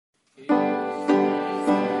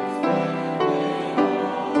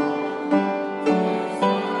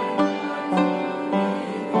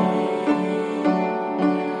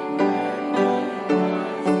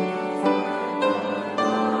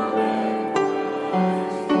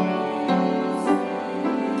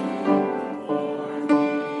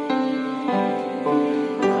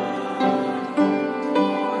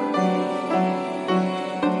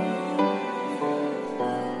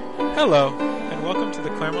Hello, and welcome to the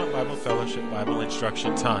Claremont Bible Fellowship Bible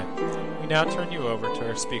Instruction Time. We now turn you over to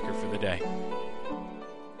our speaker for the day.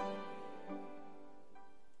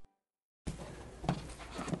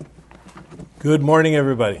 Good morning,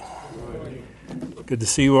 everybody. Good to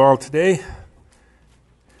see you all today.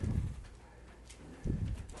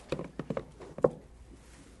 To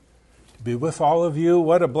be with all of you,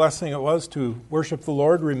 what a blessing it was to worship the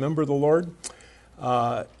Lord, remember the Lord.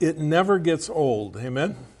 It never gets old,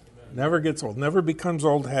 amen? Never gets old, never becomes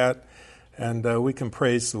old hat, and we can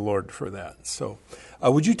praise the Lord for that. So,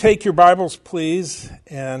 would you take your Bibles, please,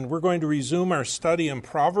 and we're going to resume our study in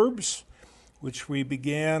Proverbs, which we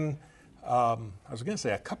began I was going to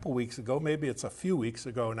say a couple weeks ago, maybe it's a few weeks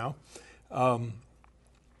ago now.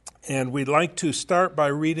 And we'd like to start by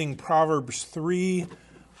reading Proverbs 3,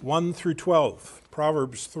 1 through 12.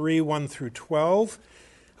 Proverbs 3, 1 through 12.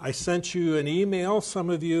 I sent you an email. Some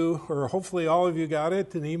of you, or hopefully all of you got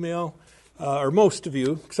it, an email, or most of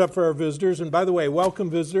you, except for our visitors. And by the way, welcome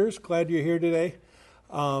visitors. Glad you're here today.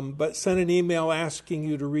 But sent an email asking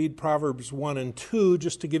you to read Proverbs 1 and 2,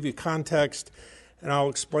 just to give you context. And I'll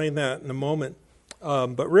explain that in a moment.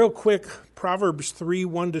 But real quick, Proverbs 3,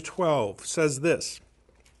 1 to 12 says this,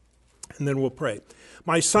 and then we'll pray.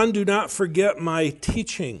 My son, do not forget my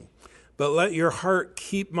teaching, but let your heart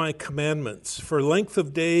keep my commandments. For length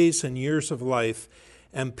of days and years of life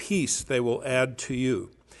and peace they will add to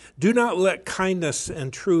you. Do not let kindness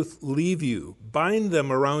and truth leave you. Bind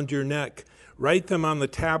them around your neck. Write them on the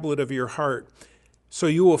tablet of your heart. So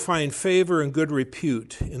you will find favor and good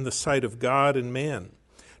repute in the sight of God and man.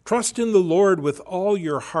 Trust in the Lord with all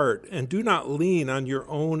your heart, and do not lean on your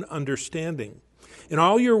own understanding. In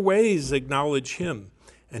all your ways acknowledge him,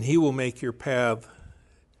 and he will make your paths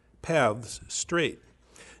straight.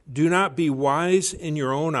 Do not be wise in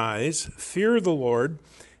your own eyes. Fear the Lord,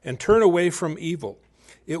 and turn away from evil.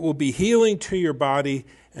 It will be healing to your body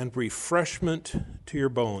and refreshment to your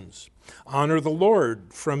bones. Honor the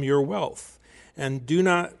Lord from your wealth. And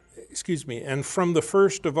from the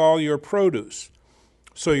first of all your produce.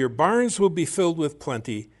 So your barns will be filled with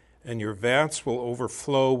plenty, and your vats will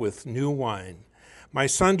overflow with new wine. My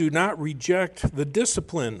son, do not reject the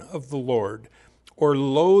discipline of the Lord, or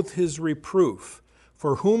loathe his reproof.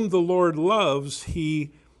 For whom the Lord loves,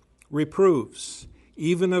 he reproves,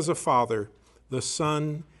 even as a father, the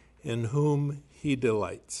son in whom he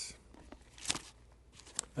delights.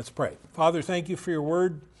 Let's pray. Father, thank you for your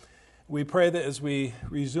word. We pray that as we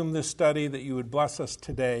resume this study that you would bless us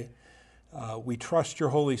today. We trust your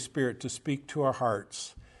Holy Spirit to speak to our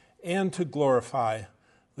hearts and to glorify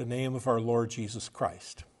the name of our Lord Jesus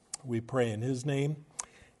Christ. We pray in his name.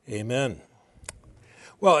 Amen.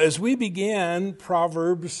 Well, as we began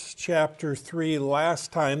Proverbs chapter 3 the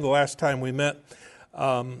last time we met,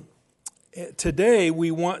 today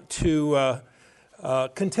we want to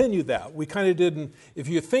continue that. We kind of did, if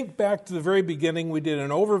you think back to the very beginning, we did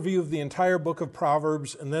an overview of the entire book of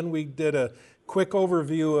Proverbs, and then we did a quick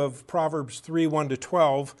overview of Proverbs 3, 1 to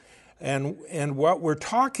 12. And what we're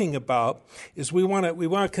talking about is we want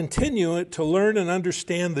to continue it to learn and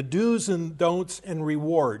understand the do's and don'ts and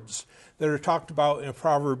rewards that are talked about in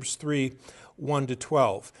Proverbs 3, 1 to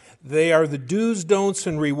 12. They are the do's, don'ts,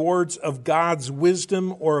 and rewards of God's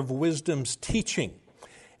wisdom or of wisdom's teaching.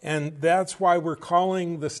 And that's why we're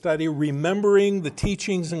calling the study Remembering the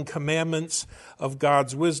Teachings and Commandments of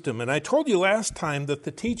God's Wisdom. And I told you last time that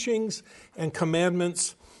the teachings and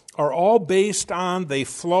commandments are all based on, they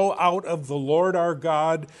flow out of the Lord our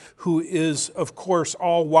God, who is, of course,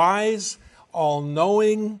 all wise, all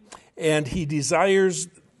knowing, and he desires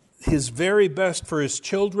his very best for his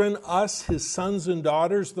children, us, his sons and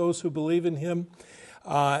daughters, those who believe in him.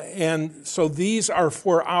 And so these are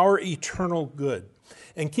for our eternal good.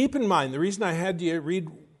 And keep in mind, the reason I had you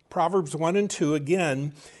read Proverbs 1 and 2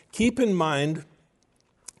 again, keep in mind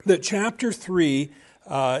that chapter 3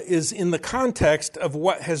 is in the context of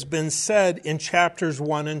what has been said in chapters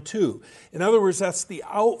 1 and 2. In other words, that's the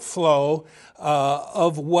outflow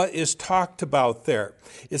of what is talked about there.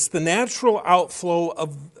 It's the natural outflow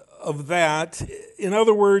of that. In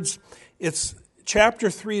other words, it's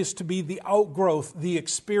chapter 3 is to be the outgrowth, the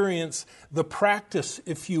experience, the practice,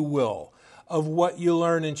 if you will, of what you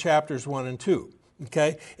learn in chapters 1 and 2.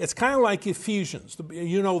 Okay? It's kind of like Ephesians.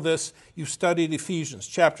 You know this. You've studied Ephesians.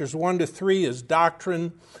 Chapters 1 to 3 is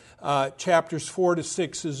doctrine. Chapters 4 to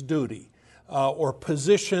 6 is duty. Or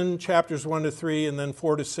position, chapters 1 to 3, and then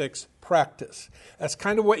 4 to 6, practice. That's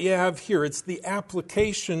kind of what you have here. It's the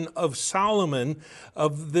application of Solomon,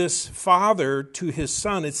 of this father to his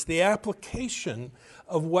son. It's the application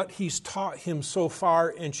of what he's taught him so far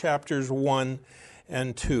in chapters 1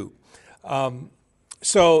 and 2.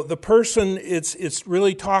 So the person, it's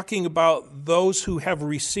really talking about those who have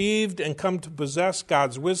received and come to possess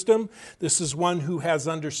God's wisdom. This is one who has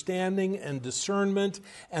understanding and discernment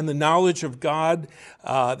and the knowledge of God.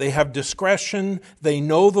 They have discretion. They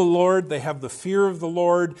know the Lord. They have the fear of the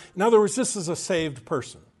Lord. In other words, this is a saved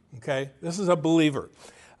person. Okay? This is a believer.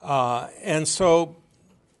 And so,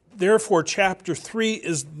 therefore, chapter 3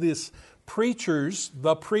 is the preacher's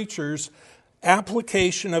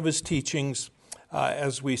application of his teachings.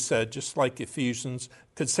 As we said, just like Ephesians,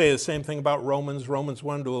 could say the same thing about Romans. Romans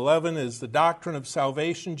 1 to 11 is the doctrine of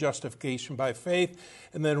salvation, justification by faith.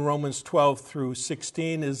 And then Romans 12 through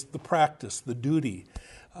 16 is the practice, the duty,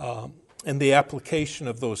 and the application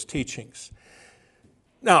of those teachings.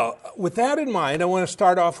 Now, with that in mind, I want to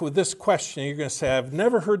start off with this question. You're going to say, I've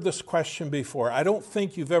never heard this question before. I don't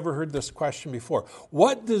think you've ever heard this question before.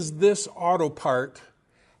 What does this auto part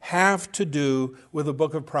have to do with the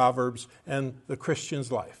book of Proverbs and the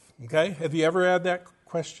Christian's life? Okay? Have you ever had that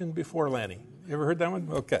question before, Lanny? You ever heard that one?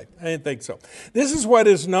 Okay, I didn't think so. This is what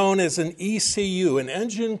is known as an ECU, an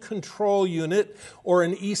engine control unit, or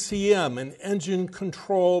an ECM, an engine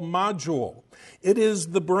control module. It is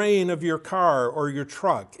the brain of your car or your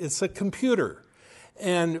truck. It's a computer.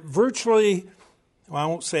 And virtually, well, I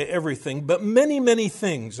won't say everything, but many, many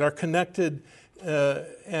things are connected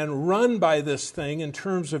and run by this thing in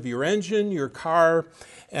terms of your engine, your car,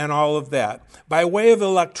 and all of that. By way of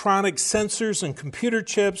electronic sensors and computer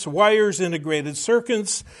chips, wires, integrated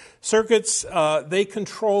circuits, they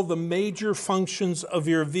control the major functions of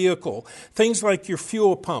your vehicle. Things like your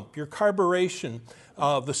fuel pump, your carburation,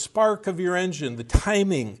 the spark of your engine, the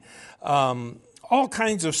timing, all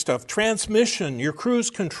kinds of stuff. Transmission, your cruise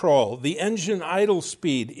control, the engine idle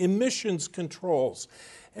speed, emissions controls.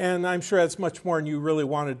 And I'm sure that's much more than you really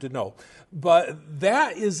wanted to know. But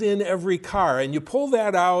that is in every car, and you pull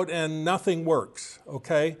that out and nothing works,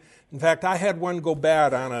 okay? In fact, I had one go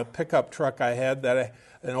bad on a pickup truck I had,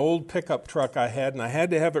 an old pickup truck I had, and I had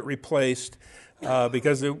to have it replaced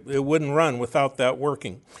because it wouldn't run without that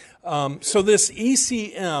working. So this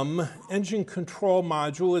ECM, engine control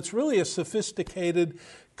module, it's really a sophisticated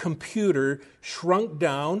computer shrunk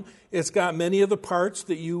down. It's got many of the parts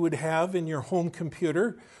that you would have in your home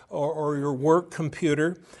computer or your work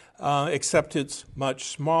computer, except it's much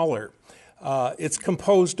smaller. It's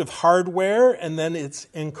composed of hardware, and then it's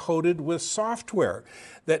encoded with software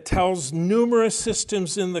that tells numerous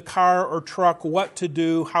systems in the car or truck what to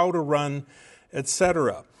do, how to run,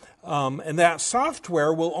 etc. And that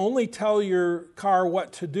software will only tell your car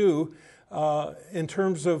what to do in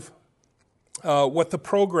terms of what the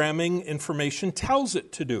programming information tells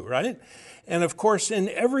it to do, right? And of course, in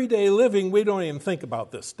everyday living, we don't even think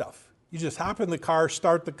about this stuff. You just hop in the car,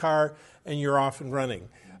 start the car, and you're off and running,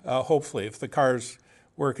 hopefully, if the car's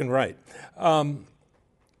working right.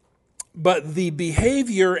 But the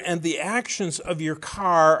behavior and the actions of your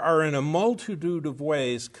car are in a multitude of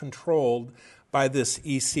ways controlled by this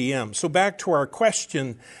ECM. So back to our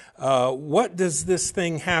question, what does this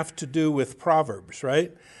thing have to do with Proverbs,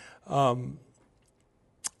 right?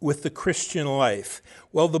 With the Christian life?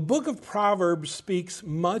 Well, the book of Proverbs speaks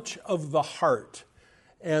much of the heart.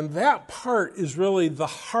 And that part is really the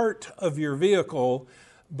heart of your vehicle,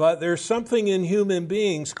 but there's something in human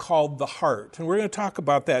beings called the heart. And we're going to talk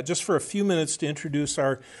about that just for a few minutes to introduce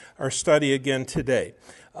our study again today.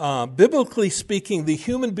 Biblically speaking, the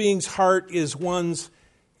human being's heart is one's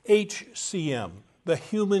HCM, the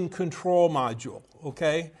human control module,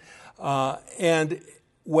 okay? And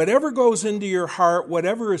whatever goes into your heart,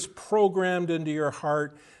 whatever is programmed into your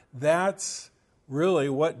heart, that's really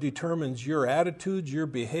what determines your attitudes, your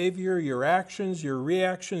behavior, your actions, your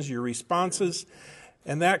reactions, your responses,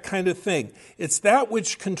 and that kind of thing. It's that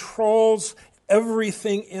which controls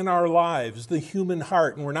everything in our lives, the human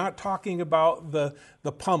heart. And we're not talking about the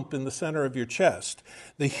pump in the center of your chest.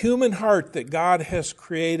 The human heart that God has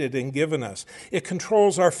created and given us. It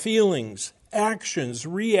controls our feelings, actions,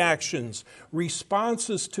 reactions,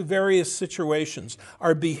 responses to various situations,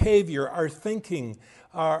 our behavior, our thinking,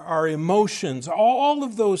 our emotions, all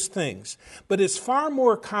of those things. But it's far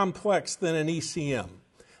more complex than an ECM.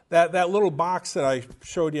 That little box that I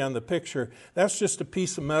showed you on the picture, that's just a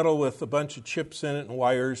piece of metal with a bunch of chips in it and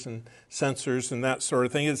wires and sensors and that sort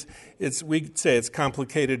of thing. We could say it's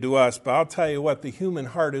complicated to us, but I'll tell you what, the human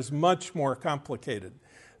heart is much more complicated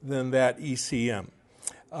than that ECM.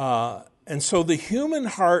 And so the human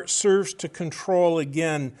heart serves to control,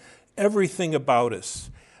 again, everything about us.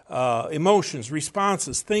 Emotions,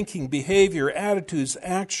 responses, thinking, behavior, attitudes,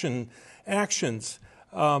 actions.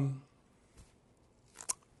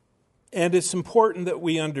 And it's important that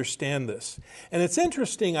we understand this. And it's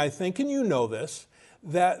interesting, I think, and you know this,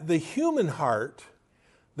 that the human heart,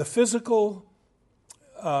 the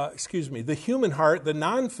human heart, the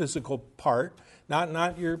non-physical part,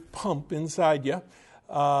 not your pump inside you,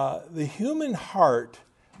 the human heart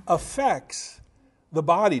affects the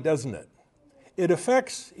body, doesn't it? It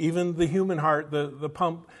affects even the human heart, the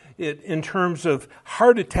pump, in terms of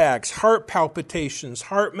heart attacks, heart palpitations,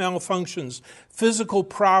 heart malfunctions, physical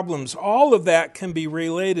problems. All of that can be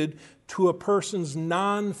related to a person's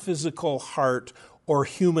non-physical heart or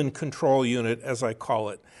human control unit, as I call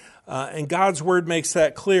it. And God's word makes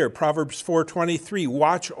that clear. Proverbs 4:23,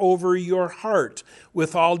 watch over your heart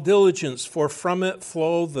with all diligence, for from it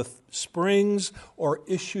flow the springs or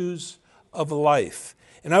issues of life.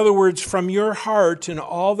 In other words, from your heart and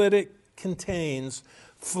all that it contains,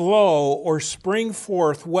 flow or spring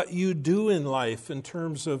forth what you do in life in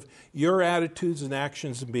terms of your attitudes and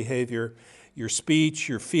actions and behavior, your speech,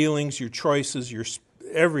 your feelings, your choices, your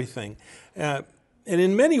everything. And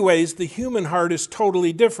in many ways, the human heart is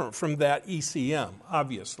totally different from that ECM,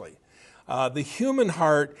 obviously. The human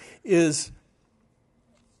heart is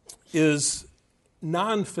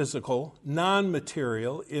non-physical,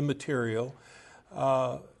 non-material, immaterial.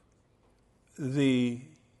 The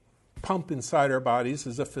pump inside our bodies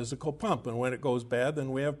is a physical pump, and when it goes bad,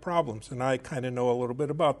 then we have problems, and I kind of know a little bit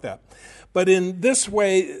about that. But in this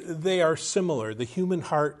way, they are similar. The human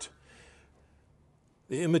heart,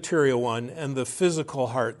 the immaterial one, and the physical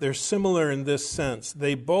heart, they're similar in this sense.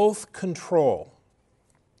 They both control.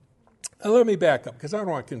 Now let me back up, because I don't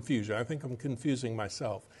want to confuse you. I think I'm confusing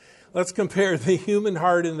myself. Let's compare the human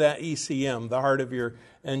heart and that ECM, the heart of your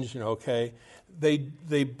engine, okay?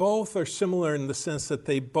 They both are similar in the sense that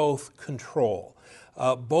they both control.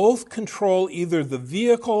 Both control either the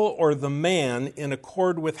vehicle or the man in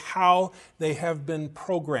accord with how they have been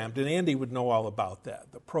programmed. And Andy would know all about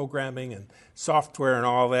that, the programming and software and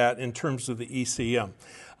all that in terms of the ECM.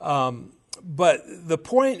 But the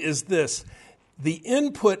point is this: the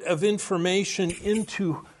input of information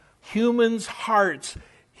into humans' hearts,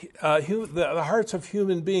 the hearts of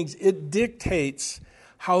human beings, it dictates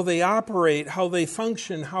how they operate, how they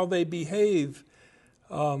function, how they behave.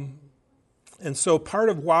 And so part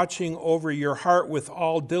of watching over your heart with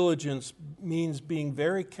all diligence means being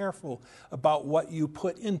very careful about what you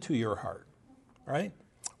put into your heart, right?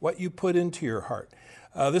 What you put into your heart.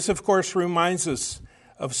 This, of course, reminds us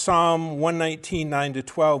of Psalm 119,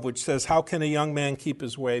 9-12, which says, how can a young man keep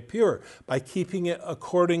his way pure? By keeping it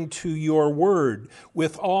according to your word.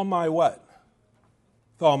 With all my what?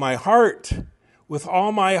 With all my heart. With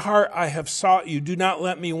all my heart I have sought you. Do not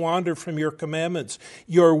let me wander from your commandments.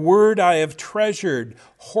 Your word I have treasured,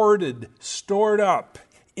 hoarded, stored up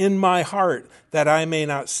in my heart, that I may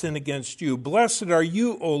not sin against you. Blessed are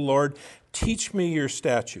you, O Lord. Teach me your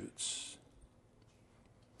statutes.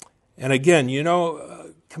 And again,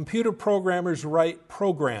 computer programmers write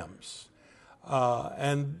programs.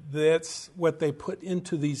 And that's what they put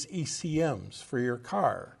into these ECMs for your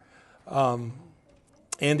car.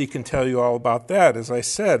 Andy can tell you all about that, as I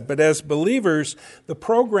said. But as believers, the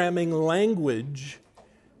programming language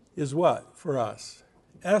is what for us?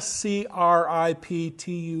 Scripture,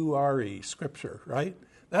 Scripture, right?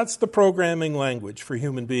 That's the programming language for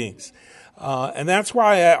human beings. And that's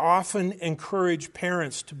why I often encourage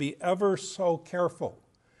parents to be ever so careful.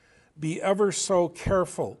 Be ever so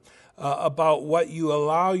careful about what you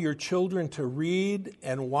allow your children to read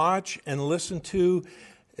and watch and listen to,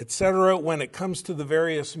 etc., when it comes to the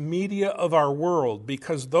various media of our world,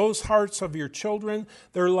 because those hearts of your children,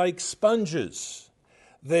 they're like sponges.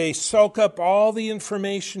 They soak up all the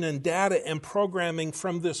information and data and programming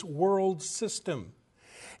from this world system.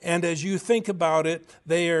 And as you think about it,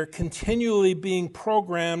 they are continually being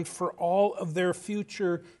programmed for all of their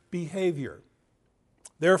future behavior.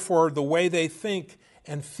 Therefore, the way they think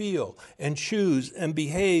and feel and choose and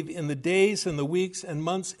behave in the days and the weeks and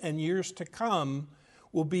months and years to come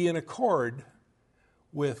will be in accord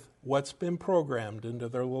with what's been programmed into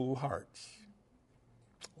their little hearts,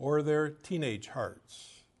 or their teenage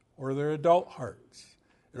hearts, or their adult hearts.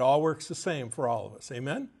 It all works the same for all of us.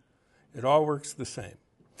 Amen? It all works the same.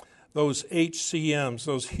 Those HCMs,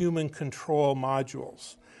 those human control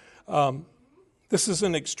modules. This is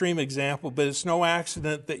an extreme example, but it's no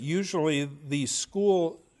accident that usually these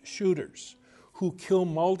school shooters who kill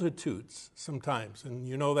multitudes sometimes, and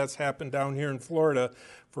that's happened down here in Florida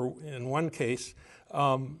in one case.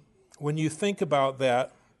 When you think about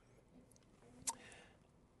that,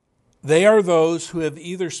 they are those who have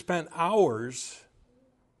either spent hours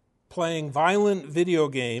playing violent video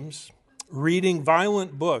games, reading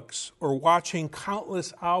violent books, or watching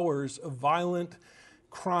countless hours of violent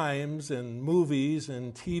crimes and movies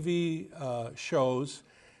and TV shows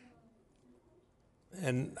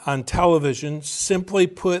and on television, simply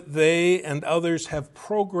put, they and others have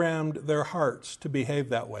programmed their hearts to behave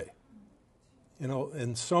that way. You know,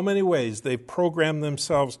 in so many ways, they've programmed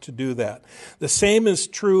themselves to do that. The same is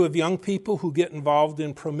true of young people who get involved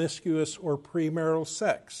in promiscuous or premarital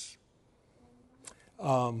sex.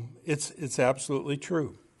 It's absolutely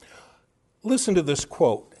true. Listen to this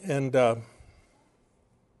quote, and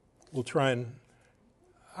we'll try and,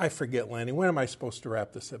 I forget, Lanny, when am I supposed to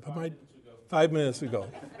wrap this up? 5 minutes ago.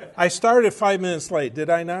 I started 5 minutes late, did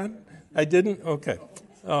I not? I didn't? Okay.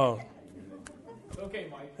 Oh. Okay,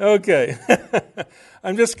 Mike. Okay.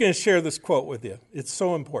 I'm just going to share this quote with you. It's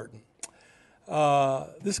so important.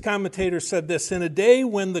 This commentator said this: in a day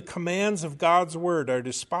when the commands of God's word are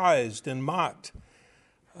despised and mocked,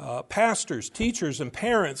 pastors, teachers, and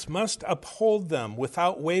parents must uphold them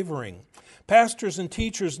without wavering. Pastors and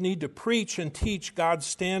teachers need to preach and teach God's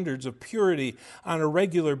standards of purity on a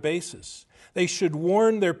regular basis. They should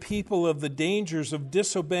warn their people of the dangers of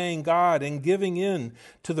disobeying God and giving in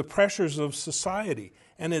to the pressures of society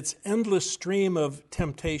and its endless stream of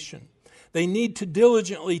temptation. They need to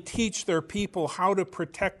diligently teach their people how to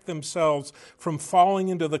protect themselves from falling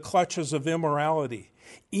into the clutches of immorality.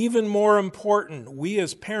 Even more important, we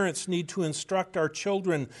as parents need to instruct our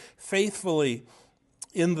children faithfully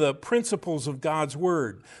in the principles of God's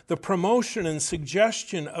Word. The promotion and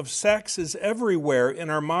suggestion of sex is everywhere in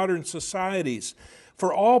our modern societies.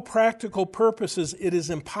 For all practical purposes, it is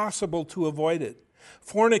impossible to avoid it.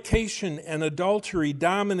 Fornication and adultery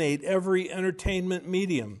dominate every entertainment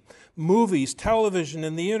medium. Movies, television,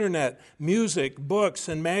 and the internet, music, books,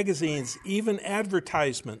 and magazines, even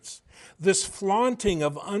advertisements. This flaunting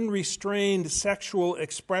of unrestrained sexual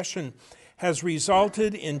expression has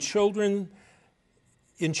resulted in children's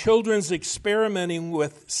experimenting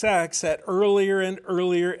with sex at earlier and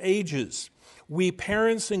earlier ages. We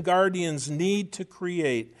parents and guardians need to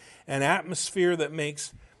create an atmosphere that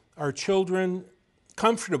makes our children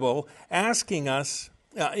comfortable asking us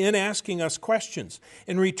questions.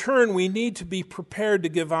 In return, we need to be prepared to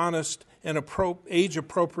give honest and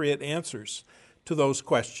age-appropriate answers to those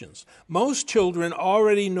questions. Most children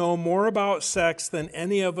already know more about sex than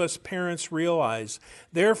any of us parents realize.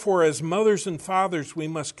 Therefore, as mothers and fathers, we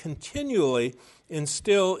must continually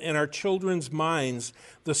instill in our children's minds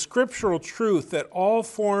the scriptural truth that all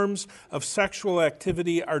forms of sexual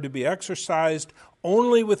activity are to be exercised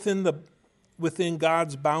only within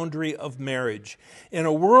God's boundary of marriage. In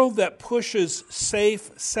a world that pushes safe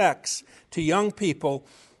sex to young people,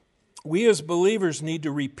 we as believers need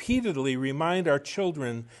to repeatedly remind our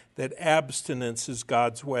children that abstinence is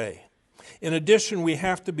God's way. In addition, we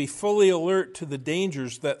have to be fully alert to the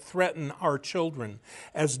dangers that threaten our children.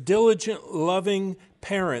 As diligent, loving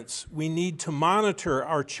parents, we need to monitor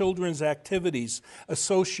our children's activities,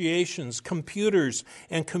 associations, computers,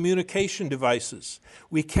 and communication devices.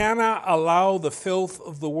 We cannot allow the filth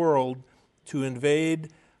of the world to invade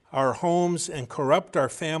our homes and corrupt our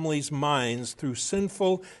families' minds through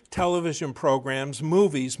sinful television programs,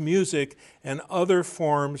 movies, music, and other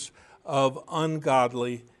forms of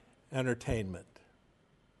ungodly entertainment.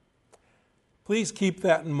 Please keep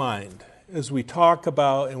that in mind as we talk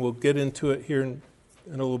about, and we'll get into it here in a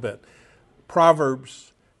little bit,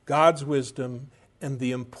 Proverbs, God's wisdom, and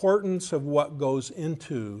the importance of what goes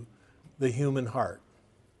into the human heart.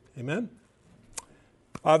 Amen?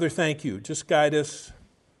 Father, thank you. Just guide us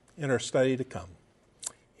in our study to come.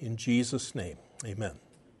 In Jesus' name, amen.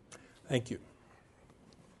 Thank you.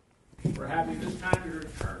 We're happy this time to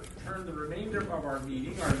turn the remainder of our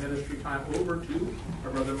meeting, our ministry time, over to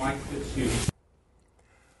our brother Mike Fitzhugh.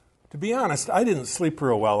 To be honest, I didn't sleep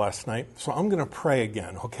real well last night, so I'm going to pray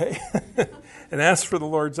again, okay? And ask for the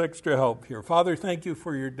Lord's extra help here. Father, thank you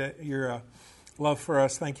for your love for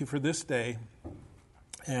us. Thank you for this day.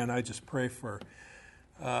 And I just pray for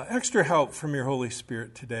extra help from your Holy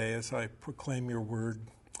Spirit today as I proclaim your word,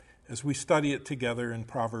 as we study it together in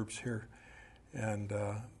Proverbs here. And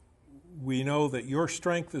we know that your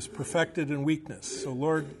strength is perfected in weakness. So,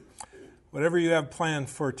 Lord, whatever you have planned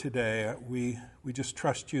for today, we just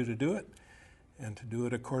trust you to do it and to do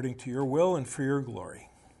it according to your will and for your glory.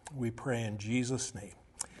 We pray in Jesus' name.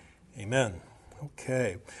 Amen.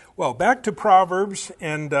 Okay. Well, back to Proverbs,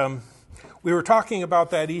 and we were talking about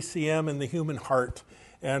that ECM and the human heart.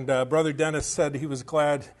 And Brother Dennis said he was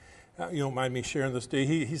glad, you don't mind me sharing this day,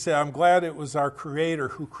 he said, I'm glad it was our Creator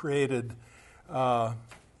who created the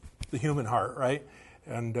human heart, right?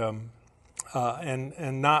 And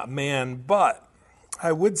not man. But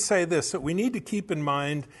I would say this, that we need to keep in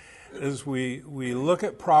mind as we look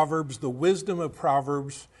at Proverbs, the wisdom of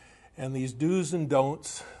Proverbs, and these do's and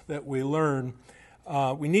don'ts that we learn,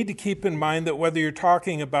 we need to keep in mind that whether you're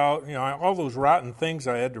talking about, all those rotten things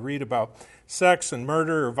I had to read about, sex and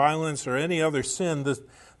murder or violence or any other sin,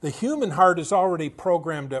 the human heart is already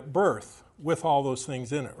programmed at birth with all those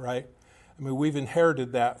things in it, right? I mean, we've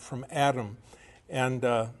inherited that from Adam. And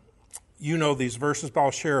you know these verses, but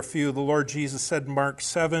I'll share a few. The Lord Jesus said in Mark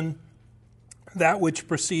 7, that which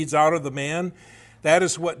proceeds out of the man, that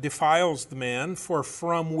is what defiles the man. For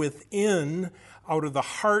from within, out of the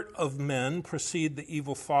heart of men, proceed the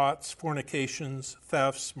evil thoughts, fornications,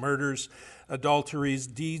 thefts, murders, adulteries,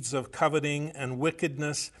 deeds of coveting and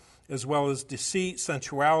wickedness, as well as deceit,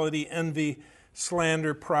 sensuality, envy,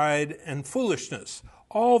 slander, pride, and foolishness.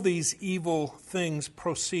 All these evil things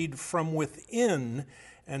proceed from within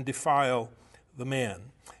and defile the man.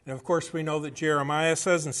 And of course, we know that Jeremiah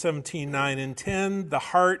says in 17:9 and 10, the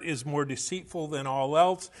heart is more deceitful than all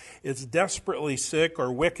else. It's desperately sick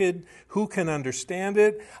or wicked. Who can understand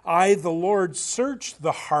it? I, the Lord, search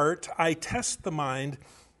the heart. I test the mind,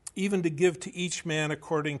 even to give to each man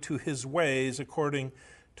according to his ways, according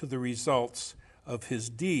to the results of his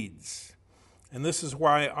deeds. And this is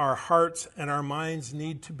why our hearts and our minds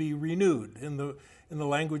need to be renewed. In the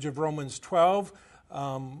language of Romans 12,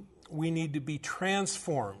 we need to be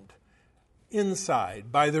transformed inside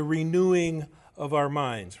by the renewing of our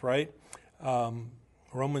minds, right?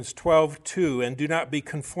 Romans 12:2, and do not be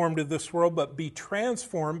conformed to this world, but be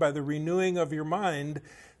transformed by the renewing of your mind,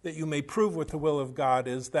 that you may prove what the will of God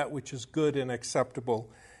is, that which is good and acceptable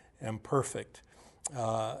and perfect.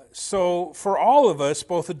 So for all of us,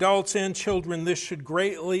 both adults and children, this should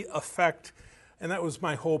greatly affect, and that was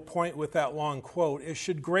my whole point with that long quote, it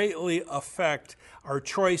should greatly affect our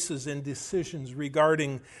choices and decisions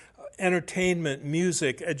regarding entertainment,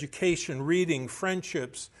 music, education, reading,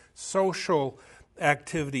 friendships, social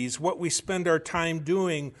activities, what we spend our time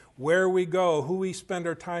doing, where we go, who we spend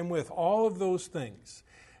our time with, all of those things.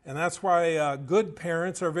 And that's why good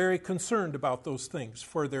parents are very concerned about those things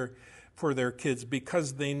for their kids,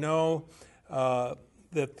 because they know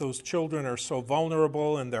that those children are so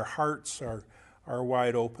vulnerable and their hearts are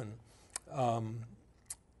wide open.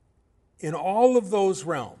 In all of those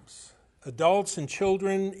realms, adults and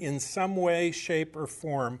children in some way, shape, or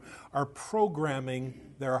form are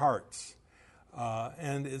programming their hearts.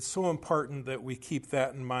 And it's so important that we keep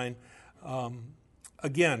that in mind.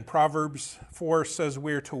 Again, Proverbs 4 says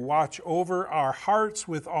we're to watch over our hearts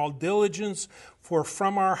with all diligence, for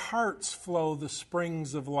from our hearts flow the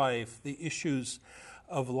springs of life, the issues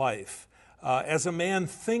of life. As a man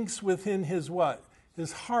thinks within his what?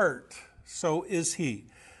 His heart, so is he.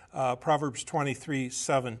 Proverbs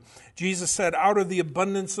 23:7. Jesus said, out of the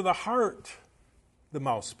abundance of the heart, the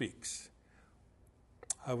mouth speaks.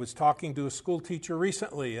 I was talking to a school teacher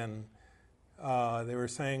recently, and they were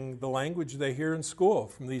saying the language they hear in school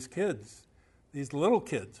from these kids, these little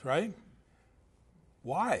kids, right?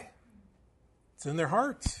 Why? It's in their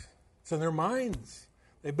hearts. It's in their minds.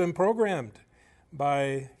 They've been programmed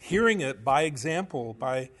by hearing it, by example,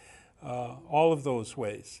 by all of those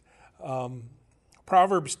ways.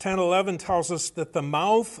 Proverbs 10:11 tells us that the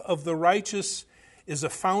mouth of the righteous is a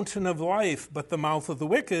fountain of life, but the mouth of the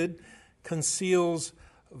wicked conceals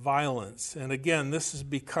violence. And again, this is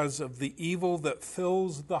because of the evil that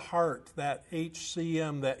fills the heart, that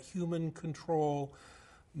HCM, that human control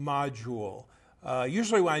module.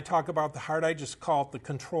 Usually when I talk about the heart, I just call it the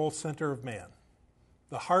control center of man.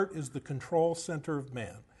 The heart is the control center of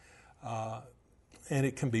man. And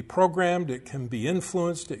it can be programmed, it can be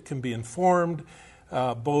influenced, it can be informed,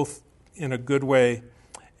 both in a good way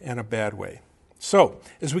and a bad way. So,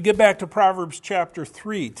 as we get back to Proverbs chapter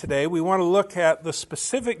 3 today, we want to look at the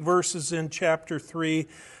specific verses in chapter 3,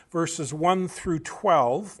 verses 1 through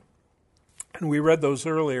 12. And we read those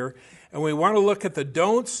earlier. And we want to look at the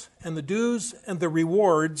don'ts and the do's and the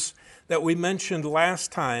rewards that we mentioned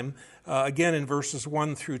last time, again in verses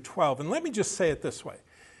 1 through 12. And let me just say it this way.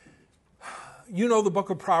 You know the book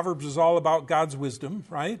of Proverbs is all about God's wisdom,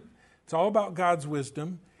 right? It's all about God's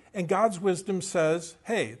wisdom. And God's wisdom says,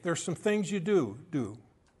 hey, there's some things you do.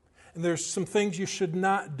 And there's some things you should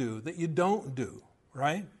not do, that you don't do,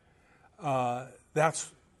 right?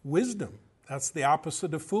 That's wisdom. That's the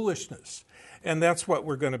opposite of foolishness. And that's what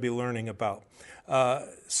we're going to be learning about.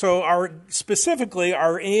 So specifically,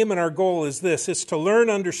 our aim and our goal is this. It's to learn,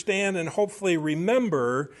 understand, and hopefully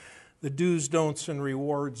remember the do's, don'ts, and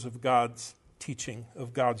rewards of God's teaching,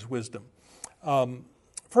 of God's wisdom.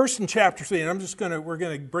 First in chapter 3, and we're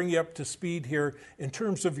going to bring you up to speed here in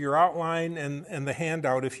terms of your outline and the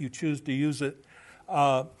handout if you choose to use it.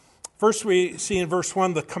 First, we see in verse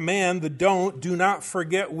 1 the command, the don't, do not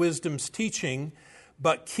forget wisdom's teaching,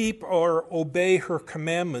 but keep or obey her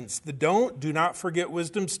commandments. The don't, do not forget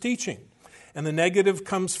wisdom's teaching. And the negative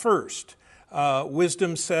comes first.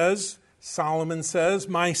 Wisdom says, Solomon says,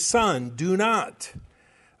 my son, do not.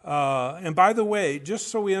 And by the way, just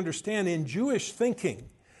so we understand, in Jewish thinking,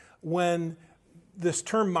 when this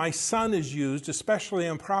term my son is used, especially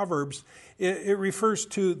in Proverbs, it refers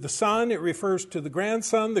to the son, it refers to the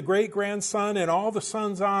grandson, the great-grandson, and all the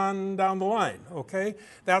sons on down the line, okay?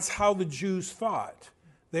 That's how the Jews thought.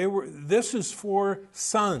 This is for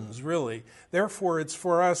sons, really. Therefore, it's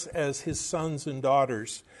for us as his sons and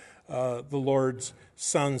daughters, the Lord's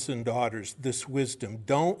sons and daughters, this wisdom.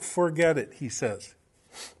 Don't forget it, he says.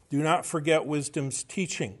 Do not forget wisdom's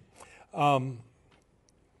teaching. And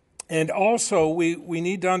also, we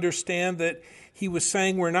need to understand that he was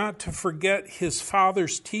saying we're not to forget his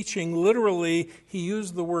father's teaching. Literally, he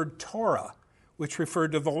used the word Torah, which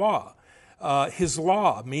referred to the law. His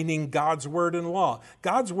law, meaning God's word and law.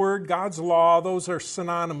 God's word, God's law, those are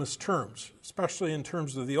synonymous terms, especially in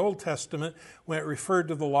terms of the Old Testament. When it referred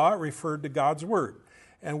to the law, it referred to God's word.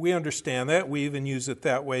 And we understand that. We even use it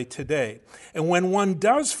that way today. And when one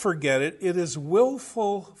does forget it, it is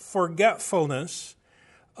willful forgetfulness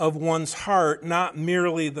of one's heart, not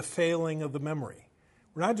merely the failing of the memory.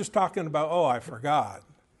 We're not just talking about, oh, I forgot.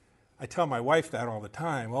 I tell my wife that all the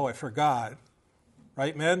time, oh, I forgot.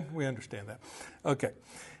 Right, men? We understand that. Okay.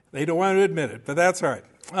 They don't want to admit it, but that's all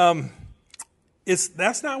right.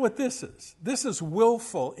 That's not what this is. This is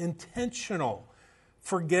willful, intentional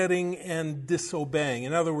forgetting and disobeying.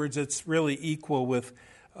 In other words, it's really equal with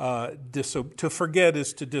to forget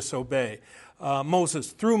is to disobey.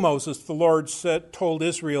 Through Moses, the Lord told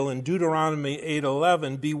Israel in Deuteronomy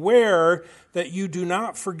 8:11, beware that you do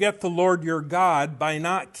not forget the Lord your God by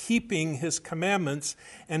not keeping his commandments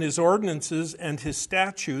and his ordinances and his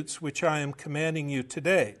statutes, which I am commanding you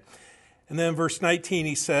today. And then verse 19,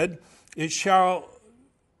 he said, It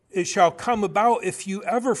shall come about if you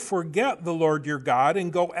ever forget the Lord your God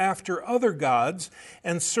and go after other gods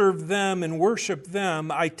and serve them and worship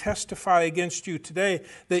them, I testify against you today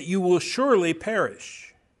that you will surely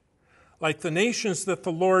perish. Like the nations that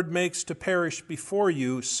the Lord makes to perish before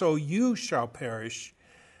you, so you shall perish,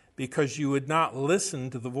 because you would not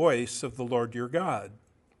listen to the voice of the Lord your God.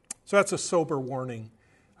 So that's a sober warning,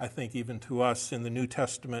 I think, even to us in the New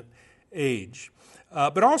Testament age.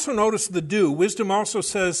 But also notice the do. Wisdom also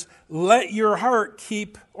says, let your heart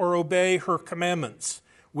keep or obey her commandments,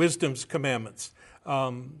 wisdom's commandments.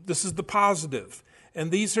 This is the positive.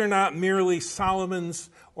 And these are not merely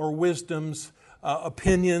Solomon's or wisdom's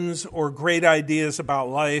opinions or great ideas about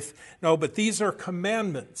life. No, but these are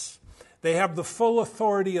commandments. They have the full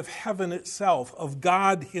authority of heaven itself, of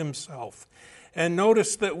God himself. And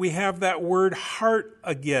notice that we have that word heart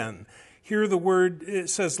again. Here the word, it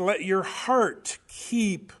says, let your heart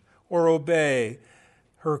keep or obey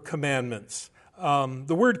her commandments.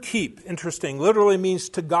 The word keep, interesting, literally means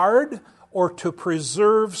to guard or to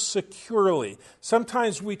preserve securely.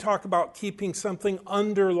 Sometimes we talk about keeping something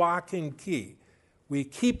under lock and key. We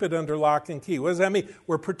keep it under lock and key. What does that mean?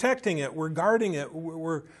 We're protecting it. We're guarding it.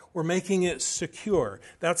 We're making it secure.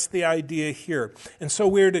 That's the idea here. And so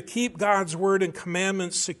we're to keep God's word and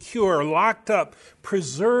commandments secure, locked up,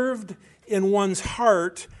 preserved in one's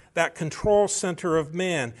heart, that control center of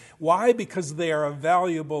man. Why? Because they are a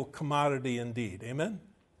valuable commodity indeed. Amen?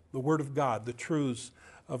 The word of God, the truths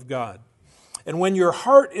of God. And when your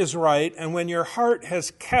heart is right, and when your heart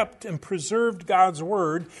has kept and preserved God's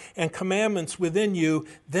word and commandments within you,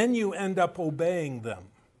 then you end up obeying them.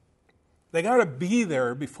 They got to be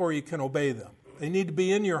there before you can obey them. They need to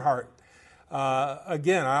be in your heart.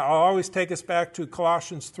 Again, I'll always take us back to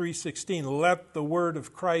Colossians 3:16. Let the word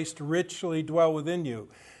of Christ richly dwell within you,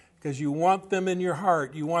 because you want them in your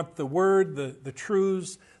heart. You want the word, the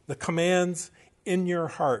truths, the commands in your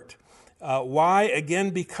heart. Why? Again,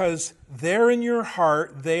 because they're in your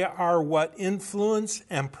heart. They are what influence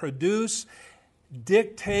and produce,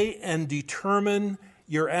 dictate and determine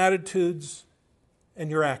your attitudes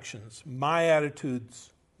and your actions. My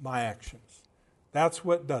attitudes, my actions. That's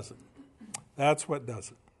what does it. That's what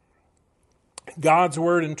does it. God's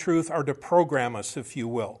word and truth are to program us, if you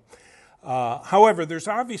will. However, there's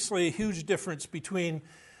obviously a huge difference between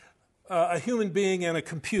a human being and a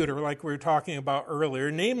computer, like we were talking about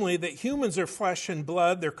earlier, namely that humans are flesh and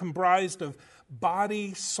blood. They're comprised of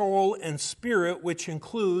body, soul, and spirit, which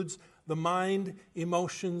includes the mind,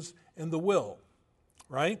 emotions, and the will,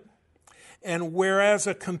 right? And whereas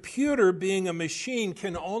a computer, being a machine,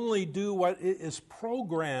 can only do what it is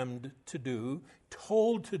programmed to do,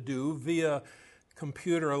 told to do via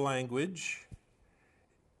computer language,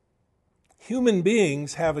 human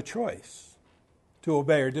beings have a choice to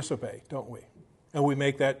obey or disobey, don't we? And we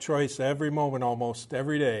make that choice every moment, almost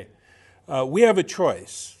every day. We have a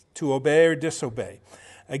choice to obey or disobey.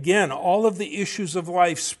 Again, all of the issues of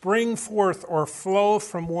life spring forth or flow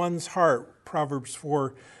from one's heart, Proverbs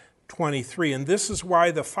 4:23. And this is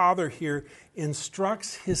why the Father here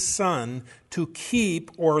instructs his Son to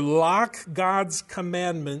keep or lock God's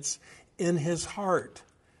commandments in his heart.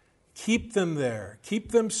 Keep them there.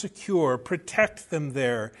 Keep them secure. Protect them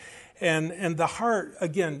there. And the heart,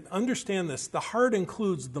 again, understand this, the heart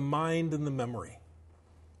includes the mind and the memory.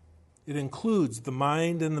 It includes the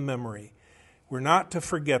mind and the memory. We're not to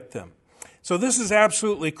forget them. So this is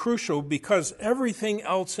absolutely crucial because everything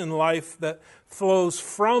else in life that flows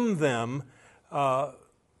from them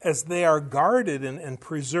as they are guarded and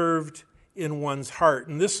preserved in one's heart.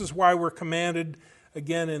 And this is why we're commanded,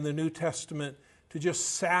 again, in the New Testament, to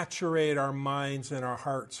just saturate our minds and our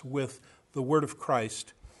hearts with the Word of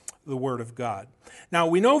Christ, the Word of God. Now,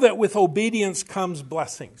 we know that with obedience comes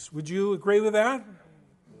blessings. Would you agree with that?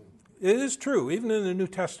 It is true. Even in the New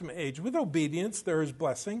Testament age, with obedience, there is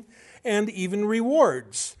blessing and even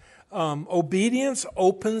rewards. Obedience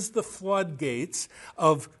opens the floodgates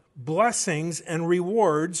of blessings and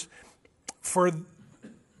rewards for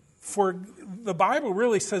the Bible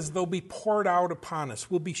really says they'll be poured out upon us.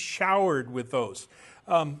 We'll be showered with those.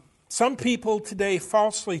 Some people today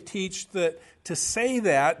falsely teach that to say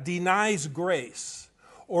that denies grace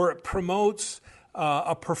or it promotes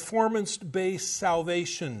a performance-based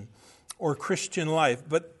salvation or Christian life,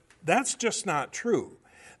 but that's just not true.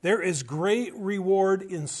 There is great reward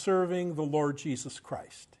in serving the Lord Jesus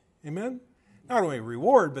Christ. Amen? Not only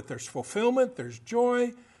reward, but there's fulfillment, there's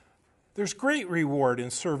joy. There's great reward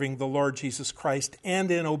in serving the Lord Jesus Christ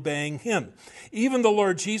and in obeying him. Even the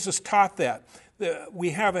Lord Jesus taught that.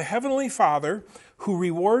 We have a heavenly Father who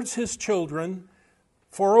rewards his children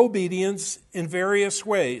for obedience in various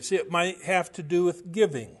ways. It might have to do with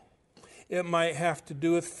giving. It might have to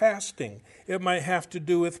do with fasting. It might have to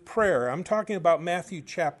do with prayer. I'm talking about Matthew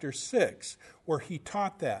chapter 6, where he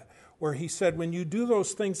taught that, where he said, when you do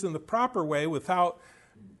those things in the proper way without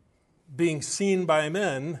being seen by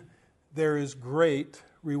men, there is great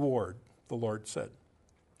reward, the Lord said.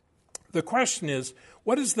 The question is,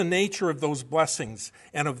 what is the nature of those blessings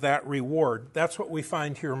and of that reward? That's what we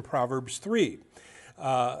find here in Proverbs 3.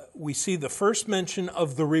 We see the first mention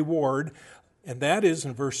of the reward, and that is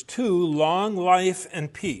in verse 2, long life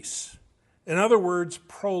and peace. In other words,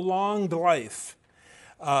 prolonged life.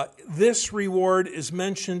 This reward is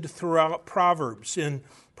mentioned throughout Proverbs. In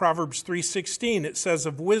Proverbs 3:16, it says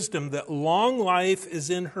of wisdom that long life is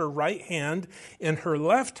in her right hand, in her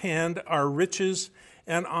left hand are riches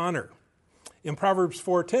and honor. In Proverbs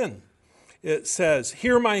 4:10, it says,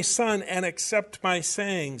 hear my son and accept my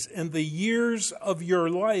sayings, and the years of your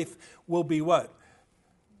life will be what?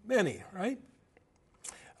 Many, right?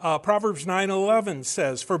 Proverbs 9:11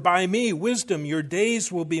 says, for by me, wisdom, your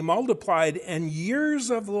days will be multiplied and years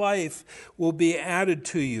of life will be added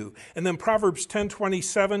to you. And then Proverbs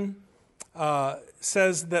 10:27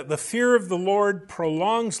 says that the fear of the Lord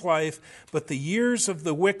prolongs life, but the years of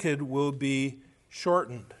the wicked will be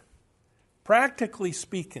shortened. Practically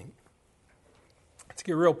speaking, let's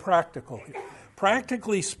get real practical here.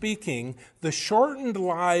 Practically speaking, the shortened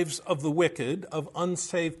lives of the wicked, of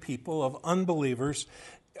unsaved people, of unbelievers,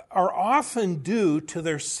 are often due to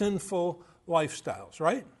their sinful lifestyles,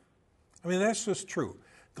 right? I mean, that's just true.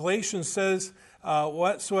 Galatians says,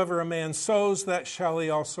 whatsoever a man sows, that shall he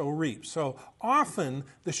also reap. So often,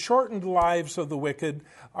 the shortened lives of the wicked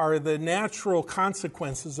are the natural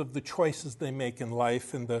consequences of the choices they make in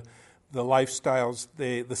life and the lifestyles,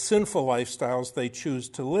 the sinful lifestyles they choose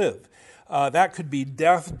to live. That could be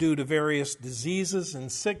death due to various diseases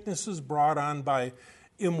and sicknesses brought on by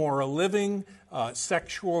immoral living,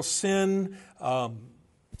 sexual sin,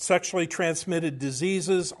 sexually transmitted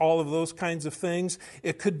diseases, all of those kinds of things.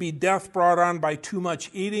 It could be death brought on by too much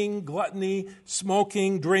eating, gluttony,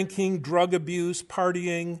 smoking, drinking, drug abuse,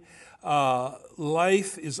 partying.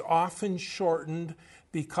 Life is often shortened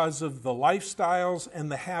because of the lifestyles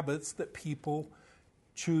and the habits that people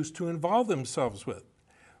choose to involve themselves with.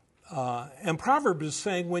 And Proverbs is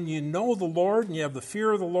saying when you know the Lord and you have the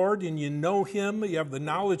fear of the Lord and you know him, you have the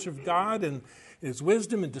knowledge of God and his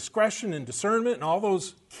wisdom and discretion and discernment and all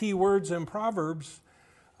those key words in Proverbs,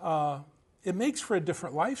 it makes for a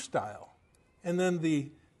different lifestyle. And then the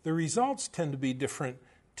results tend to be different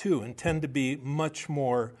too and tend to be much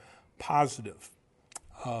more positive.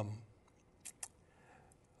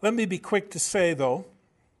 Let me be quick to say, though,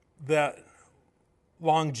 that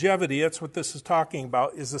longevity, that's what this is talking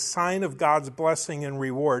about, is a sign of God's blessing and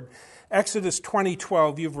reward. Exodus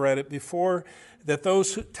 20:12, you've read it before, that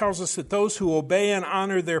tells us that those who obey and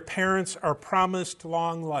honor their parents are promised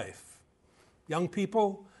long life. Young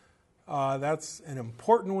people, that's an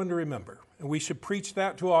important one to remember. And we should preach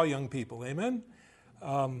that to all young people. Amen?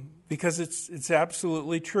 Because it's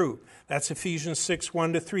absolutely true. That's Ephesians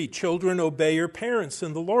 6:1-3. Children, obey your parents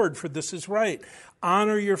in the Lord, for this is right.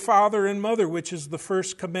 Honor your father and mother, which is the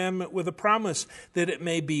first commandment with a promise, that it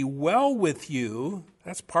may be well with you.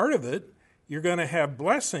 That's part of it. You're going to have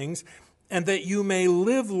blessings, and that you may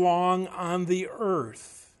live long on the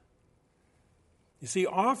earth. You see,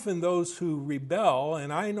 often those who rebel,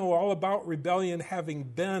 and I know all about rebellion, having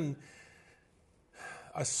been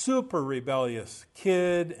a super rebellious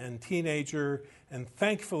kid and teenager, and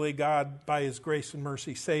thankfully God, by His grace and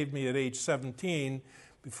mercy, saved me at age 17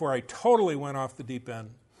 before I totally went off the deep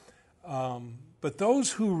end. But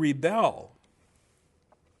those who rebel,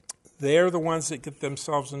 they're the ones that get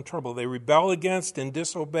themselves in trouble. They rebel against and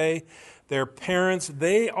disobey their parents.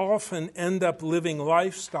 They often end up living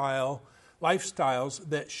lifestyles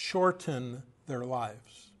that shorten their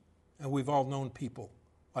lives. And we've all known people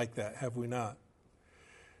like that, have we not?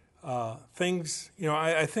 I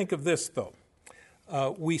think of this, though.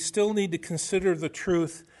 We still need to consider the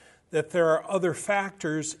truth that there are other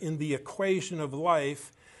factors in the equation of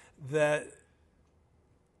life that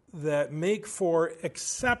make for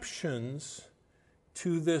exceptions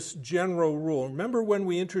to this general rule. Remember when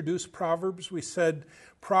we introduced Proverbs, we said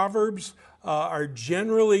Proverbs are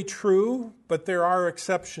generally true, but there are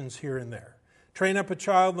exceptions here and there. Train up a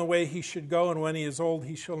child in the way he should go, and when he is old,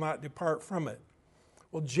 he shall not depart from it.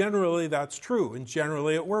 Well, generally that's true, and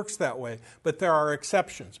generally it works that way. But there are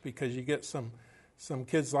exceptions, because you get some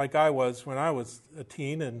kids like I was when I was a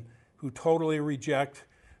teen, and who totally reject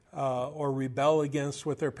or rebel against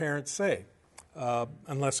what their parents say,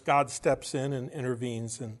 unless God steps in and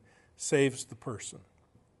intervenes and saves the person.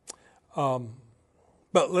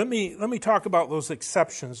 But let me talk about those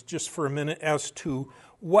exceptions just for a minute as to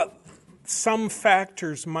what some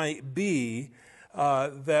factors might be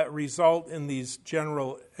that result in these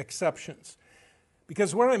general exceptions.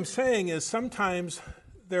 Because what I'm saying is sometimes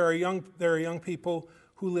there are young people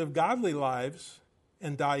who live godly lives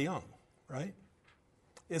and die young, right?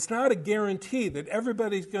 It's not a guarantee that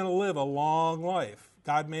everybody's going to live a long life.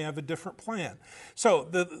 God may have a different plan. So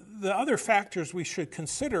the other factors we should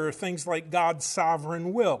consider are things like God's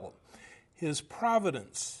sovereign will, His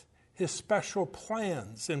providence, His special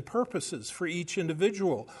plans and purposes for each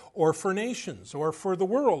individual, or for nations, or for the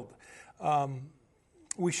world.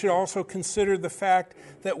 We should also consider the fact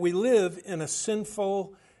that we live in a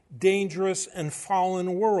sinful, dangerous, and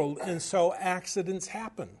fallen world, and so accidents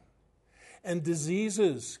happen, and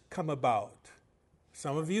diseases come about.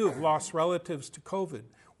 Some of you have lost relatives to COVID.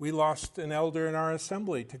 We lost an elder in our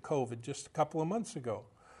assembly to COVID just a couple of months ago.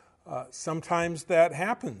 Sometimes that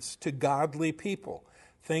happens to godly people.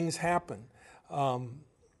 Things happen.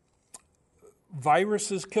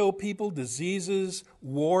 Viruses kill people, diseases,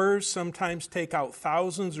 wars sometimes take out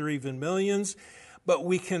thousands or even millions. But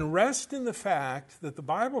we can rest in the fact that the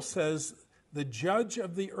Bible says the judge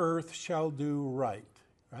of the earth shall do right.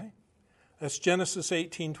 Right? That's Genesis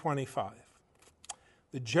 18:25.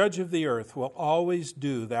 The judge of the earth will always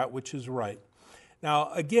do that which is right.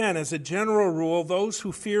 Now, again, as a general rule, those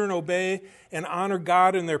who fear and obey and honor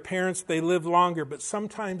God and their parents, they live longer. But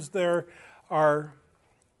sometimes there are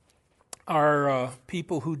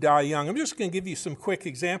people who die young. I'm just going to give you some quick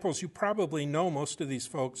examples. You probably know most of these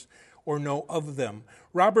folks or know of them.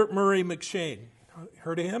 Robert Murray McCheyne,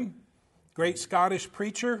 heard of him? Great Scottish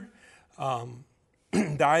preacher.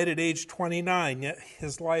 Died at age 29, yet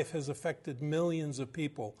his life has affected millions of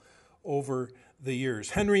people over the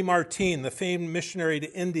years. Henry Martyn, the famed missionary to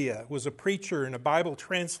India, was a preacher and a Bible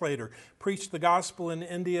translator, preached the gospel in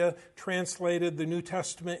India, translated the New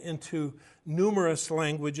Testament into numerous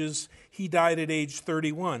languages. He died at age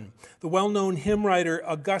 31. The well-known hymn writer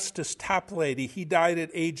Augustus Toplady, he died at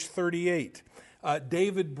age 38.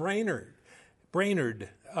 David Brainerd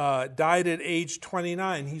died at age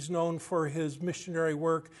 29. He's known for his missionary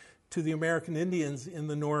work to the American Indians in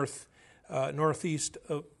the northeast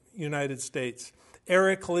of United States.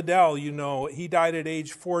 Eric Liddell, you know, he died at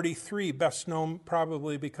age 43, best known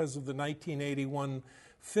probably because of the 1981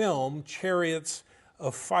 film Chariots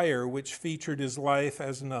of Fire, which featured his life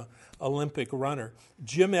as an Olympic runner.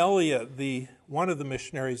 Jim Elliot, one of the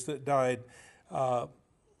missionaries that died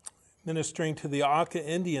ministering to the Auca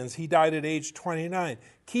Indians, he died at age 29.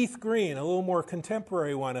 Keith Green, a little more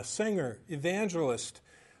contemporary one, a singer, evangelist,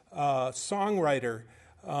 songwriter.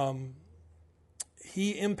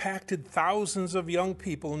 He impacted thousands of young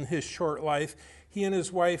people in his short life. He and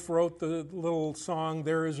his wife wrote the little song,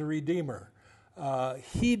 There is a Redeemer.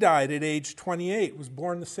 He died at age 28, was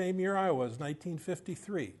born the same year I was,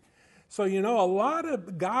 1953. So, a lot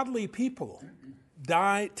of godly people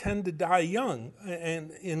tend to die young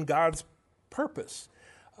and in God's purpose.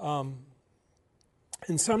 And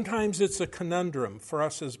sometimes it's a conundrum for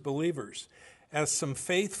us as believers, as some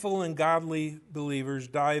faithful and godly believers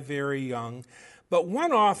die very young. But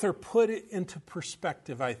one author put it into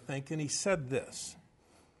perspective, I think, and he said this.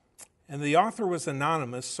 And the author was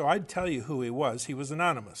anonymous, so I'd tell you who he was. He was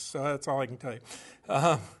anonymous, so that's all I can tell you.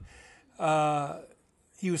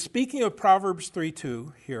 He was speaking of Proverbs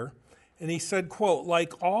 3:2 here, and he said, quote,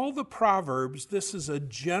 like all the Proverbs, this is a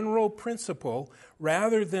general principle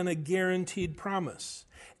rather than a guaranteed promise.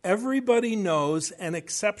 Everybody knows an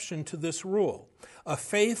exception to this rule. A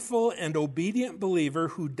faithful and obedient believer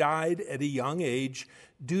who died at a young age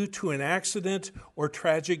due to an accident or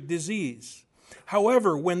tragic disease.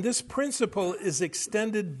 However, when this principle is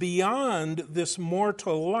extended beyond this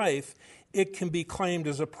mortal life, it can be claimed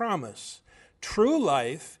as a promise. True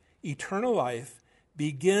life, eternal life,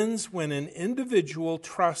 begins when an individual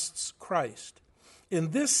trusts Christ.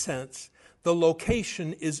 In this sense, the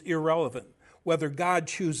location is irrelevant. Whether God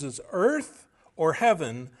chooses earth or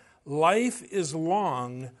heaven, life is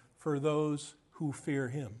long for those who fear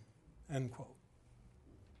him. End quote.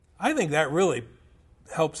 I think that really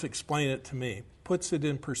helps explain it to me, puts it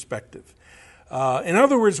in perspective. In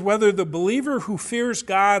other words, whether the believer who fears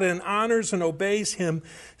God and honors and obeys him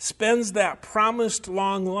spends that promised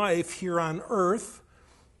long life here on earth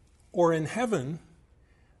or in heaven,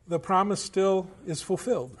 the promise still is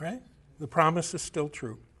fulfilled, right? The promise is still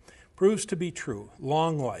true. Proves to be true,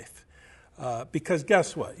 long life. Because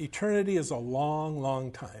guess what? Eternity is a long,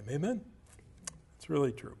 long time. Amen? It's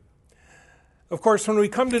really true. Of course, when we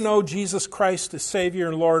come to know Jesus Christ as Savior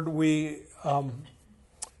and Lord, we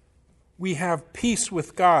have peace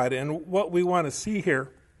with God. And what we want to see here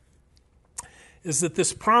is that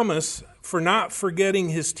this promise for not forgetting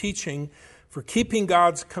his teaching, for keeping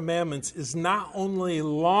God's commandments, is not only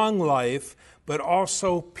long life, but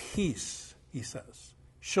also peace, he says.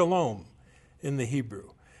 Shalom in the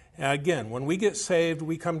Hebrew. And again, when we get saved,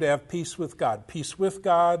 we come to have peace with God. Peace with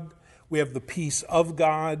God. We have the peace of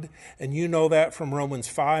God, and you know that from Romans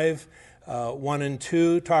 5, 1 and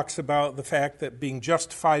 2 talks about the fact that being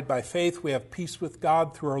justified by faith, we have peace with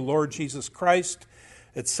God through our Lord Jesus Christ,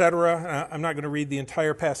 etc. I'm not going to read the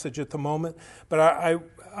entire passage at the moment, but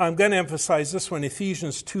I'm going to emphasize this one,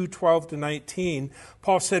 Ephesians 2:12-19.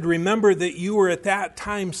 Paul said, remember that you were at that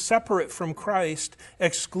time separate from Christ,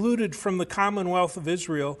 excluded from the commonwealth of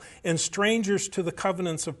Israel, and strangers to the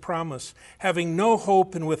covenants of promise, having no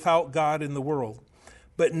hope and without God in the world.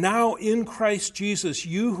 But now in Christ Jesus,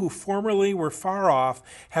 you who formerly were far off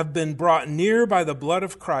have been brought near by the blood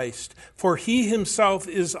of Christ, for he himself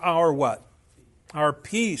is our what? Our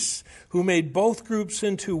peace, who made both groups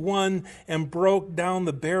into one and broke down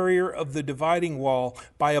the barrier of the dividing wall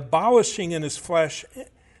by abolishing in his flesh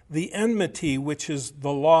the enmity, which is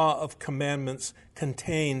the law of commandments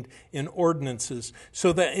contained in ordinances,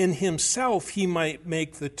 so that in himself he might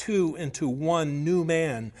make the two into one new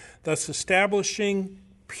man, thus establishing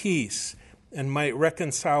peace, and might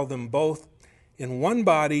reconcile them both in one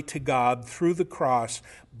body to God through the cross,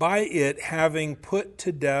 by it having put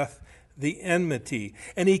to death the enmity.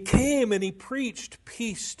 And he came and he preached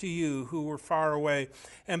peace to you who were far away,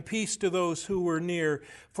 and peace to those who were near.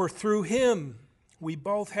 For through him we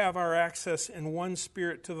both have our access in one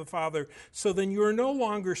Spirit to the Father. So then you are no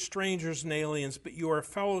longer strangers and aliens, but you are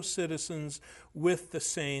fellow citizens with the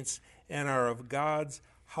saints and are of God's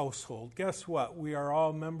household. Guess what? We are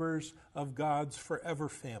all members of God's forever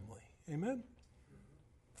family. Amen?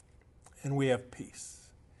 And we have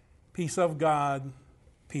peace. Peace of God,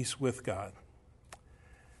 peace with God.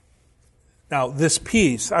 Now, this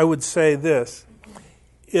peace, I would say this,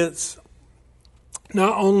 it's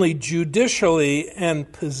not only judicially and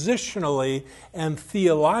positionally and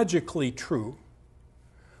theologically true,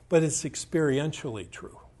 but it's experientially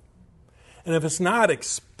true. And if it's not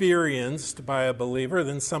experienced by a believer,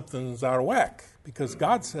 then something's out of whack, because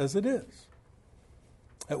God says it is.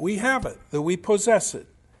 That we have it, that we possess it.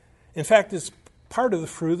 In fact, it's part of the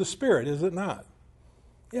fruit of the Spirit, is it not?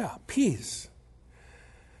 Yeah, peace.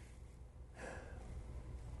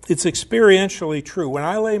 It's experientially true. When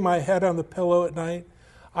I lay my head on the pillow at night,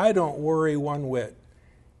 I don't worry one whit.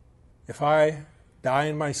 If I die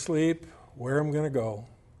in my sleep, where am I going to go?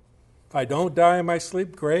 If I don't die in my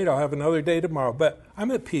sleep, great, I'll have another day tomorrow. But I'm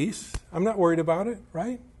at peace. I'm not worried about it,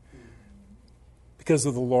 right? Because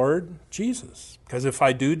of the Lord Jesus. Because if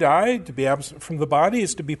I do die, to be absent from the body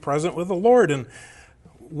is to be present with the Lord. And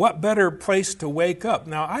what better place to wake up?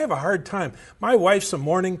 Now, I have a hard time. My wife's a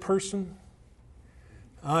morning person.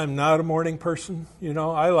 I'm not a morning person.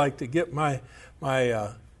 I like to get my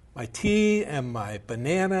tea and my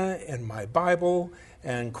banana and my Bible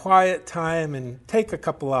and quiet time and take a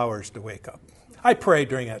couple hours to wake up. I pray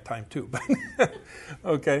during that time too, but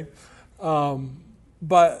okay.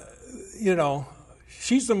 But,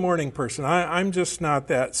 she's a morning person. I'm just not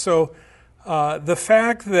that. So the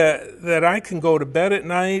fact that I can go to bed at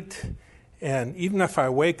night, and even if I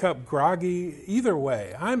wake up groggy, either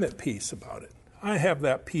way, I'm at peace about it. I have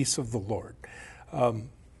that peace of the Lord.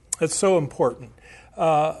 It's so important.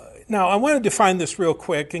 Now, I want to define this real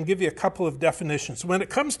quick and give you a couple of definitions. When it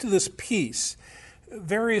comes to this peace,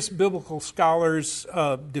 various biblical scholars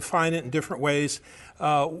define it in different ways.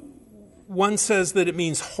 One says that it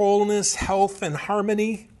means wholeness, health, and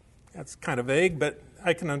harmony. That's kind of vague, but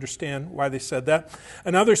I can understand why they said that.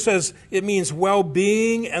 Another says it means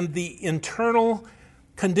well-being and the internal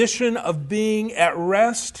condition of being at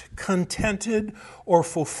rest, contented, or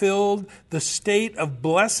fulfilled, the state of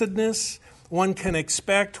blessedness one can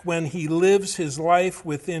expect when he lives his life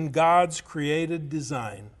within God's created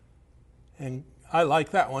design. And I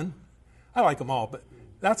like that one. I like them all, but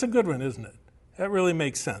that's a good one, isn't it? That really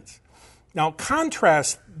makes sense. Now,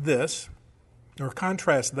 contrast that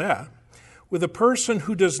with a person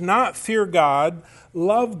who does not fear God,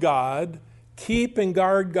 love God, keep and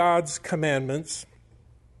guard God's commandments,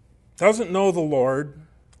 doesn't know the Lord.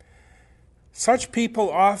 Such people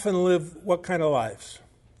often live what kind of lives?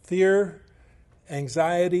 Fear,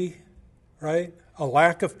 anxiety, right? A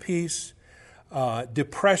lack of peace,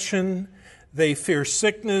 depression. They fear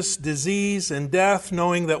sickness, disease, and death,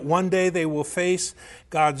 knowing that one day they will face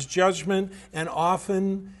God's judgment. And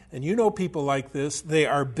often, and you know people like this, they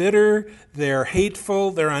are bitter, they're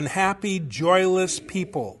hateful, they're unhappy, joyless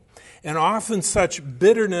people. And often such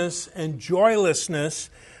bitterness and joylessness,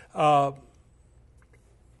 that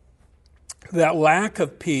lack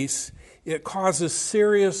of peace, it causes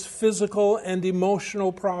serious physical and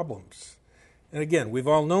emotional problems. And again, we've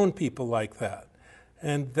all known people like that.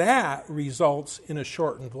 And that results in a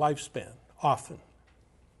shortened lifespan, often,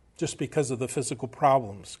 just because of the physical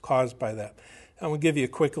problems caused by that. I'm going to give you a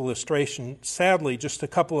quick illustration. Sadly, just a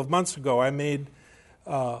couple of months ago,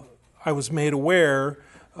 I was made aware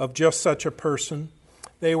of just such a person.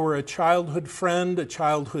 They were a childhood friend, a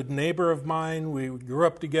childhood neighbor of mine. We grew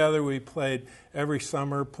up together. We played every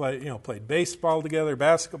summer, played baseball together,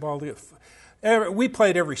 basketball together. We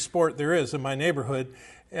played every sport there is in my neighborhood.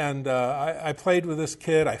 And I played with this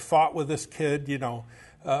kid. I fought with this kid,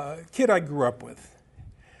 kid I grew up with.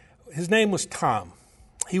 His name was Tom.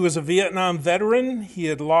 He was a Vietnam veteran. He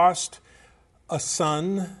had lost a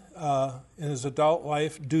son in his adult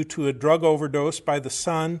life due to a drug overdose by the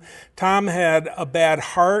son. Tom had a bad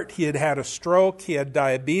heart. He had had a stroke. He had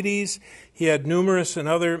diabetes. He had numerous and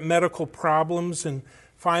other medical problems. And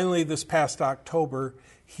finally, this past October,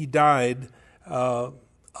 he died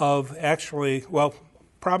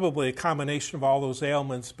probably a combination of all those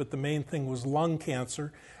ailments, but the main thing was lung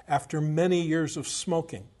cancer after many years of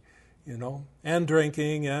smoking, and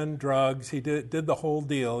drinking and drugs. He did the whole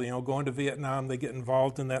deal, going to Vietnam. They get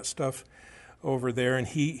involved in that stuff over there, and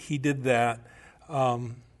he did that.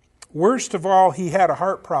 Worst of all, he had a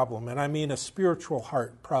heart problem, and I mean a spiritual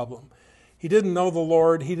heart problem. He didn't know the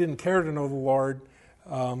Lord. He didn't care to know the Lord.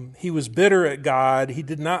 He was bitter at God. He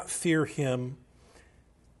did not fear Him.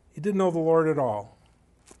 He didn't know the Lord at all.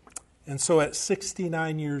 And so at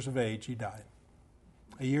 69 years of age, he died.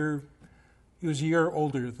 He was a year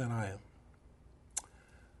older than I am.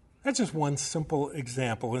 That's just one simple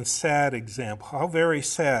example and sad example. How very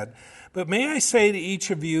sad. But may I say to each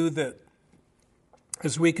of you that,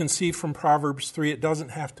 as we can see from Proverbs 3, it doesn't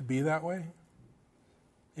have to be that way.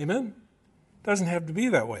 Amen? It doesn't have to be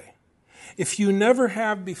that way. If you never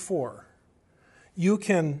have before, you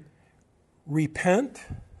can repent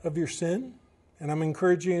of your sin. And I'm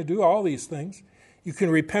encouraging you to do all these things. You can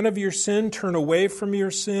repent of your sin, turn away from your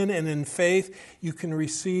sin, and in faith, you can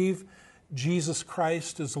receive Jesus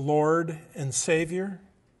Christ as Lord and Savior.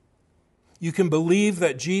 You can believe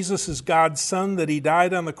that Jesus is God's Son, that He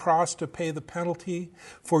died on the cross to pay the penalty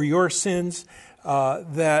for your sins,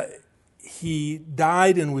 that He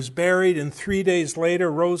died and was buried, and 3 days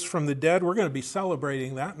later rose from the dead. We're going to be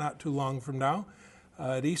celebrating that not too long from now,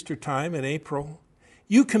 at Easter time in April.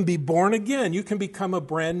 You can be born again. You can become a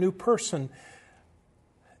brand new person.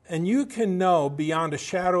 And you can know beyond a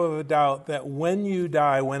shadow of a doubt that when you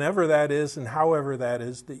die, whenever that is and however that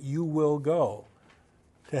is, that you will go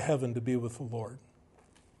to heaven to be with the Lord.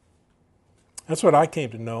 That's what I came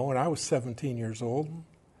to know when I was 17 years old.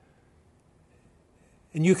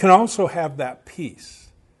 And you can also have that peace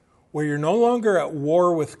where you're no longer at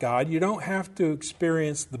war with God. You don't have to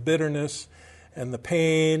experience the bitterness and the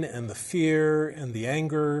pain and the fear and the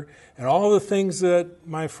anger and all the things that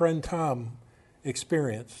my friend Tom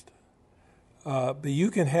experienced. But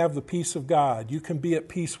you can have the peace of God. You can be at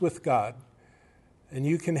peace with God. And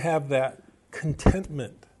you can have that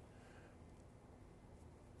contentment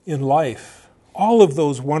in life. All of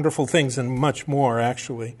those wonderful things and much more,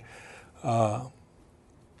 actually.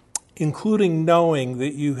 Including knowing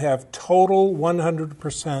that you have total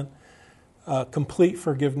 100% complete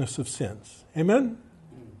forgiveness of sins. Amen?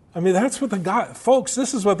 I mean, that's what folks,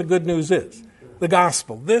 this is what the good news is. The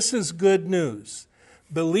gospel. This is good news.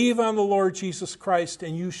 Believe on the Lord Jesus Christ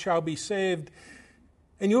and you shall be saved,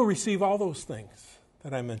 and you'll receive all those things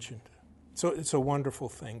that I mentioned. So it's a wonderful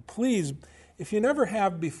thing. Please, if you never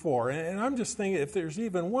have before, and I'm just thinking if there's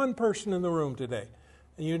even one person in the room today,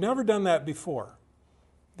 and you've never done that before,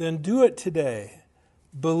 then do it today.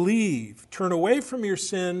 Believe. Turn away from your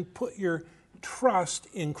sin. Put your trust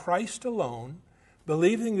in Christ alone,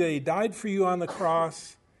 believing that He died for you on the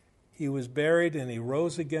cross, He was buried, and He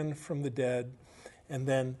rose again from the dead. And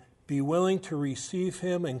then be willing to receive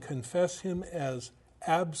Him and confess Him as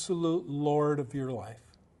absolute Lord of your life.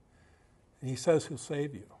 And He says He'll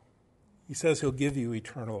save you. He says He'll give you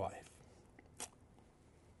eternal life.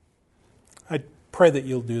 I pray that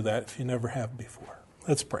you'll do that if you never have before.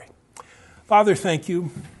 Let's pray. Father, thank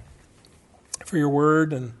you for your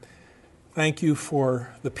word, and thank you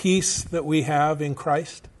for the peace that we have in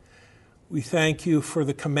Christ. We thank you for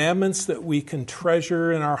the commandments that we can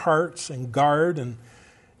treasure in our hearts and guard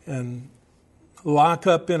and lock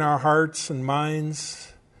up in our hearts and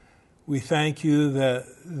minds. We thank you that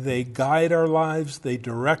they guide our lives, they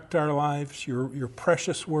direct our lives, your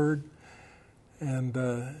precious word.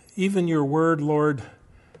 And even your word, Lord,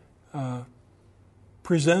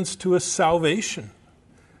 presents to us salvation.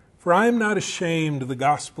 For I am not ashamed of the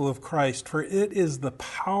gospel of Christ, for it is the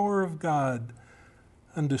power of God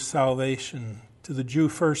unto salvation, to the Jew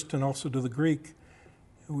first and also to the Greek.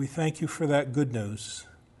 We thank you for that good news.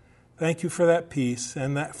 Thank you for that peace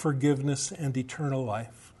and that forgiveness and eternal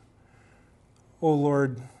life. Oh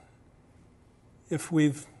Lord, if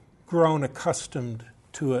we've grown accustomed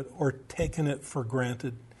to it or taken it for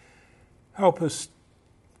granted, help us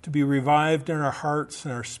to be revived in our hearts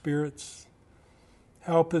and our spirits.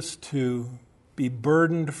 Help us to be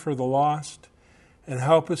burdened for the lost, and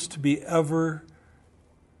help us to be ever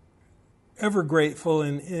grateful,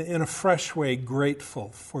 and in a fresh way grateful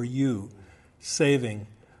for you saving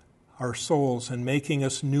our souls and making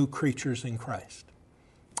us new creatures in Christ.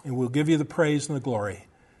 And we'll give you the praise and the glory.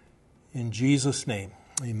 In Jesus' name,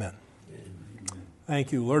 amen.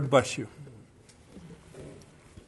 Thank you. Lord bless you.